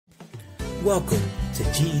Welcome to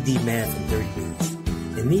GED Math in 30 Days.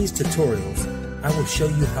 In these tutorials, I will show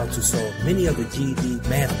you how to solve many of the GED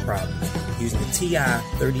math problems using the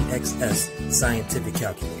TI-30XS scientific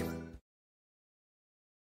calculator.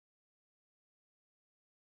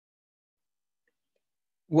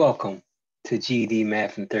 Welcome to GED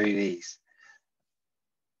Math in 30 Days.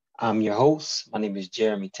 I'm your host. My name is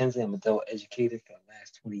Jeremy Tinsley. I'm an adult educator for the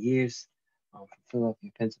last 20 years. I'm from Philadelphia,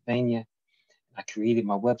 Pennsylvania. I created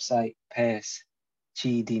my website,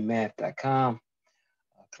 passgedmath.com,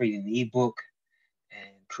 created an eBook, and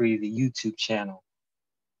created a YouTube channel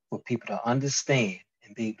for people to understand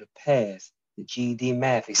and be able to pass the GED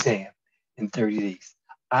math exam in 30 days.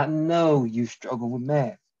 I know you struggle with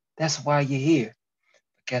math. That's why you're here.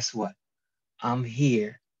 But guess what? I'm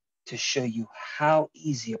here to show you how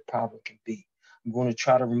easy a problem can be. I'm going to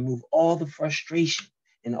try to remove all the frustration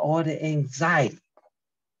and all the anxiety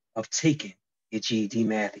of taking your GED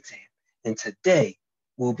math exam. And today,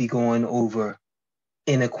 we'll be going over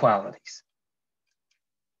inequalities.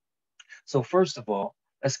 So first of all,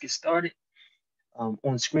 let's get started.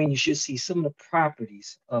 On screen, you should see some of the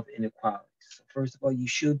properties of inequalities. So first of all, you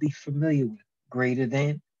should be familiar with greater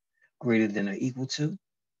than or equal to,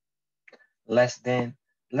 less than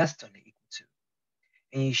or equal to.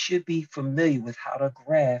 And you should be familiar with how to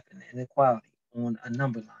graph an inequality on a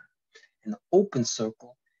number line. An open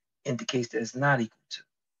circle indicates that it's not equal to.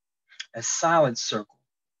 A solid circle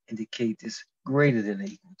indicates it's greater than or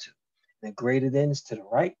equal to. And the greater than is to the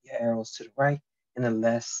right, your arrow's to the right, and the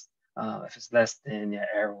less, if it's less than, your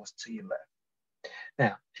arrow's to your left.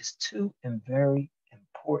 Now, there's two very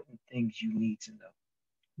important things you need to know.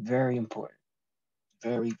 Very important.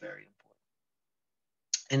 Very, very important.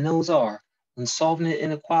 And those are, when solving an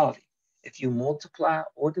inequality, if you multiply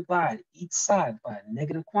or divide each side by a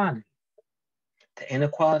negative quantity, the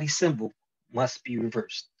inequality symbol must be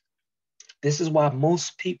reversed. This is why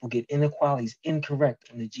most people get inequalities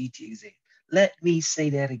incorrect on the GT exam. Let me say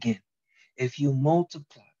that again. If you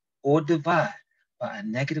multiply or divide by a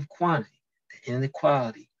negative quantity, the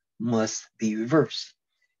inequality must be reversed.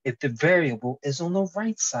 If the variable is on the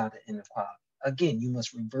right side of the inequality, again, you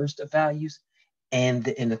must reverse the values and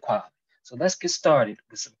the inequality. So let's get started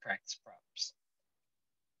with some practice problems.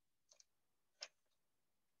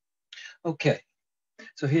 Okay,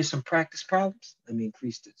 so here's some practice problems. Let me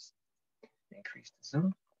increase the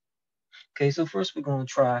zoom. Okay, so first we're going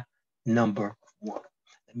to try number 1.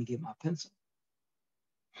 Let me get my pencil.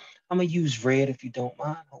 I'm going to use red if you don't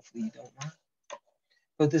mind. Hopefully you don't mind.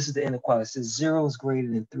 But this is the inequality. It says 0 is greater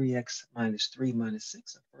than 3x minus 3 minus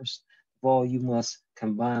 6. So first of all, you must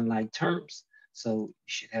combine like terms. So you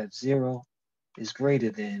should have 0 is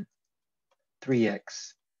greater than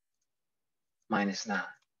 3x minus 9.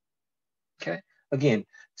 Okay, again,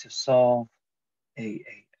 to solve a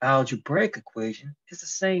algebraic equation, it's the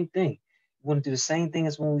same thing. We want to do the same thing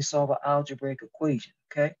as when we solve an algebraic equation.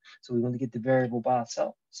 Okay, so we want to get the variable by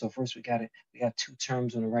itself. So first we got two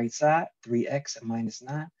terms on the right side, 3x and minus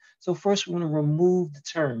 9. So first we want to remove the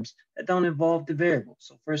terms that don't involve the variable.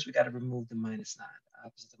 So first we got to remove the minus 9. The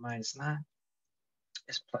opposite of minus 9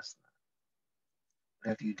 is plus 9.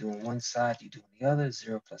 Whatever you do on one side, you do on the other.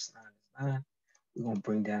 0 plus 9 is 9. We're going to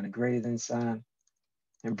bring down the greater than sign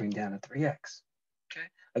and bring down the 3x. Okay.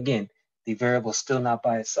 Again, the variable is still not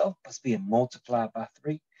by itself, but it's being multiplied by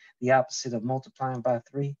 3. The opposite of multiplying by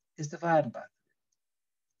 3 is divided by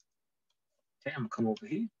 3. Okay, I'm going to come over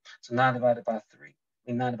here. So 9 divided by 3.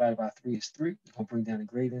 9 divided by 3 is 3. We're going to bring down the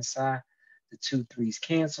greater than sign. The 2 3's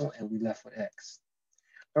cancel, and we left with x.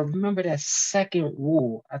 But remember that second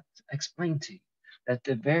rule I explained to you, that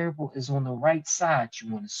the variable is on the right side.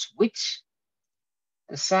 You want to switch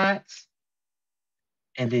the sides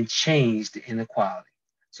and then change the inequality.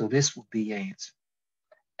 So this would be your answer.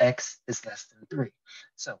 X is less than 3.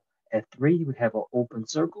 So at 3, you would have an open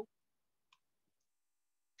circle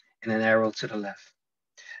and an arrow to the left.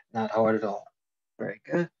 Not hard at all. Very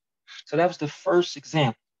good. So that was the first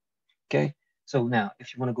example. Okay. So now,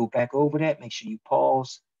 if you want to go back over that, make sure you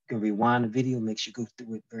pause. You can rewind the video, make sure you go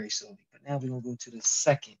through it very slowly. But now we're going to go to the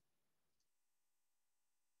second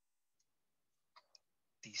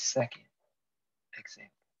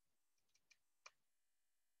example.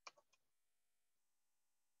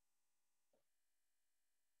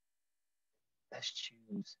 Let's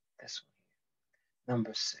choose this one here.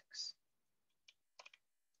 Number 6.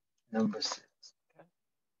 Number 6.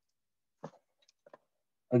 Okay.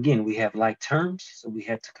 Again, we have like terms, so we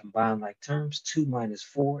have to combine like terms. 2 minus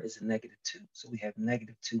 4 is a negative 2. So we have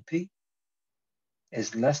negative 2p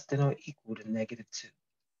is less than or equal to negative 2.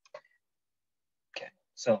 Okay,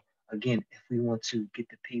 so again, if we want to get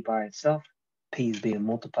the p by itself, P is being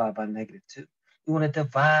multiplied by -2. We want to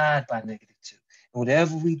divide by -2. And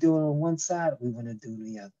whatever we do on one side, we want to do on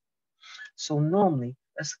the other. So normally,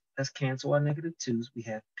 let's cancel our -2's. We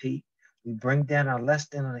have P. We bring down our less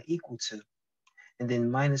than or equal to, and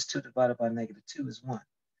then -2 divided by -2 is 1.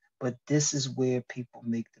 But this is where people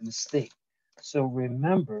make the mistake. So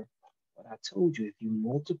remember what I told you. If you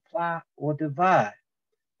multiply or divide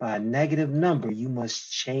by a negative number, you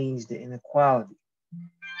must change the inequality.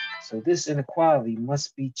 So this inequality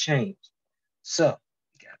must be changed. So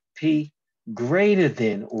we got P greater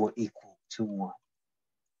than or equal to 1.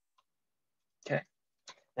 Okay.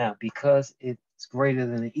 Now, because it's greater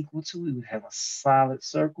than or equal to, we would have a solid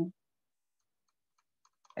circle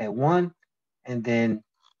at 1 and then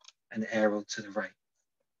an arrow to the right.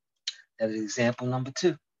 That is example number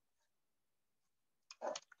 2.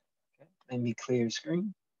 Okay. Let me clear the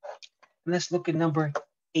screen. And let's look at number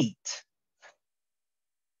 8.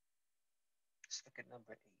 Let's look at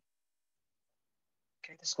number 8.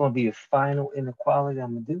 Okay, this is going to be the final inequality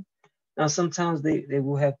I'm going to do. Now, sometimes they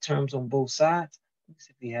will have terms on both sides. Let's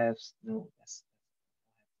see if we have, no, that's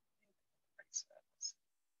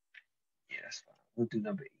yeah, that's fine. We'll do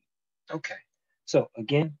number 8. Okay, so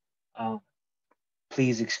again,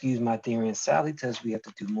 please excuse my dear Aunt Sally because we have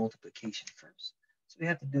to do multiplication first. So we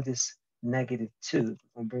have to do this -2. We're going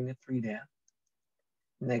to bring the 3 down.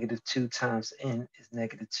 -2 times n is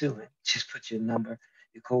 -2n. Just put your number,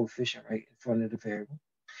 your coefficient right in front of the variable.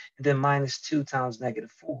 And then -2 times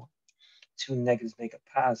 -4. 2 negatives make a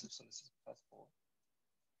positive, so this is +4.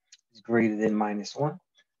 It's greater than -1.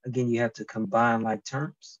 Again, you have to combine like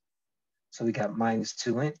terms. So we got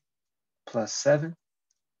 -2n plus 7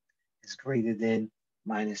 is greater than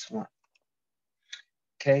 -1.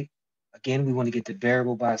 Okay, again, we want to get the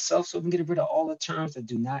variable by itself, so we can get rid of all the terms that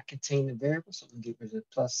do not contain the variable. So we can get rid of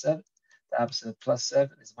 +7. The opposite of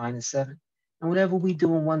 +7 is -7. And whatever we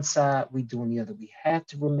do on one side, we do on the other. We have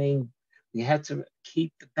to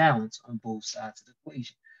keep the balance on both sides of the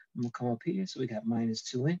equation. I'm going to come up here. So we got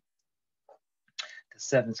 -2n. The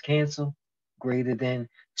 7's cancel. Greater than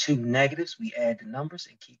 2 negatives. We add the numbers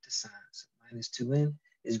and keep the signs. So -2n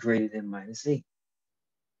is greater than -8.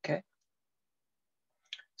 Okay.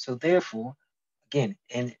 So therefore, again,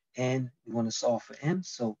 n we want to solve for n.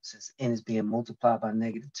 So since n is being multiplied by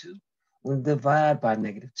 -2, we'll divide by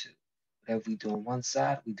 -2. Whatever we do on one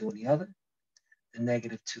side, we do on the other. The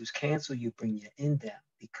 -2's cancel, you bring your n down.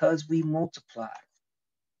 Because we multiplied,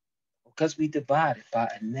 because we divided by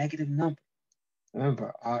a negative number,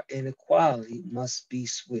 remember, our inequality must be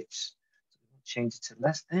switched. So we'll change it to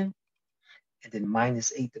less than, and then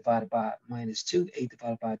 -8 divided by -2. 8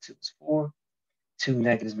 divided by 2 is 4. 2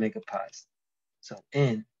 negatives make a positive. So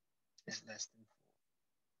n is less than 4.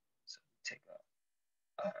 So we take an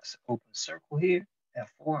open circle here,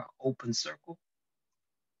 F4, open circle,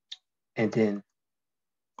 and then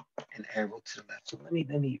an arrow to the left. So let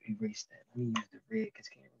me erase that. Let me use the red because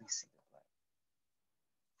you can't really see the black.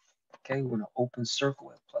 Okay, we're going to open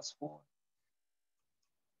circle at +4.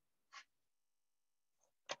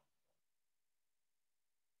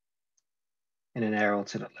 And an arrow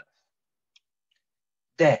to the left.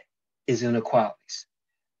 That is inequalities.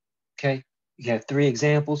 Okay, you have 3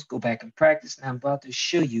 examples. Go back and practice. And I'm about to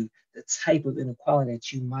show you the type of inequality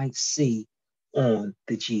that you might see on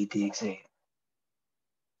the GED exam.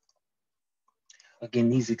 Again,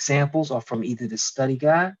 these examples are from either the study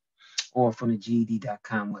guide or from the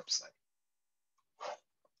GED.com website.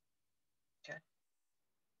 Okay,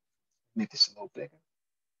 make this a little bigger. It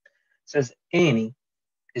says Annie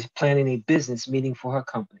is planning a business meeting for her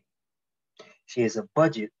company. She has a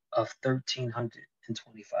budget of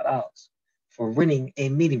 $1,325 for renting a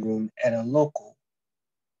meeting room at a local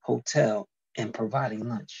hotel and providing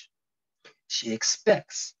lunch. She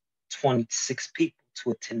expects 26 people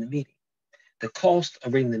to attend the meeting. The cost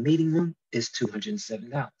of renting the meeting room is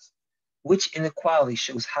 $270. Which inequality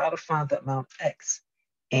shows how to find the amount X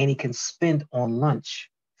Annie can spend on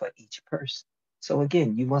lunch for each person? So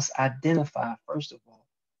again, you must identify, first of all,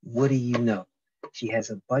 what do you know? She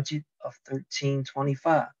has a budget of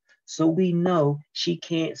 $1,325. So we know she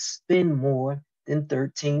can't spend more than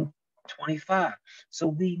 $1,325. So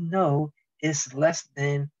we know it's less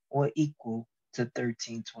than or equal to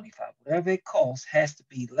 $1,325. Whatever it costs has to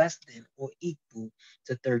be less than or equal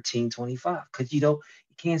to $1,325 because you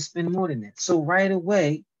can't spend more than that. So right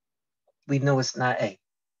away, we know it's not A.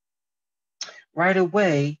 Right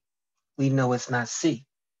away, we know it's not C.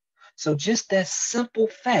 So just that simple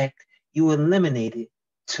fact, you eliminated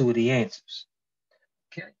 2 of the answers.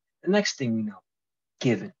 Okay. The next thing we know,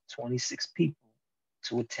 given 26 people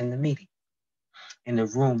to attend the meeting, and the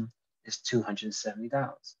room is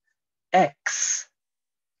 $270. X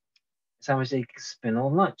is how much they can spend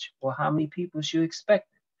on lunch. Well, how many people should you expect?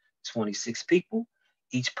 26 people.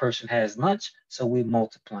 Each person has lunch, so we're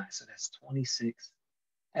multiplying. So that's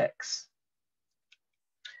 26x.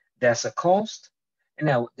 That's a cost. And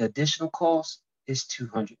now the additional cost is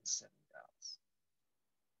 $270.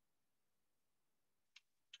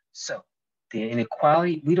 So the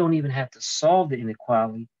inequality, we don't even have to solve the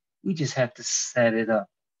inequality. We just have to set it up.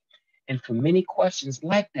 And for many questions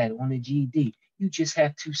like that on the GED, you just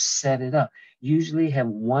have to set it up. Usually have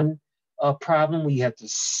one problem where you have to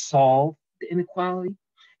solve the inequality.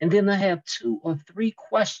 And then I have 2 or 3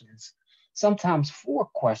 questions, sometimes 4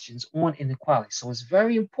 questions on inequality. So it's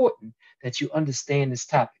very important that you understand this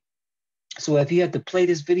topic. So if you have to play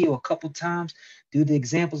this video a couple times, do the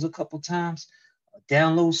examples a couple times,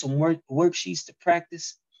 download some worksheets to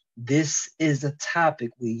practice, this is a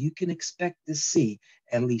topic where you can expect to see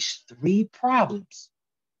at least 3 problems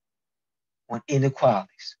on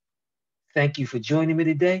inequalities. Thank you for joining me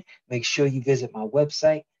today. Make sure you visit my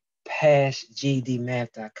website,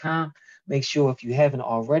 passgedmath.com. Make sure if you haven't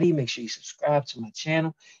already, make sure you subscribe to my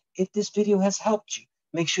channel. If this video has helped you,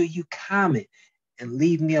 make sure you comment and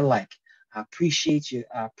leave me a like. I appreciate you.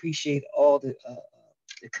 I appreciate all the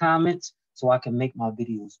comments so I can make my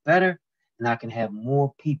videos better and I can have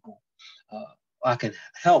more people. I can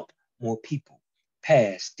help more people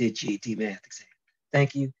pass their GED math exam.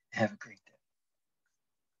 Thank you. Have a great day.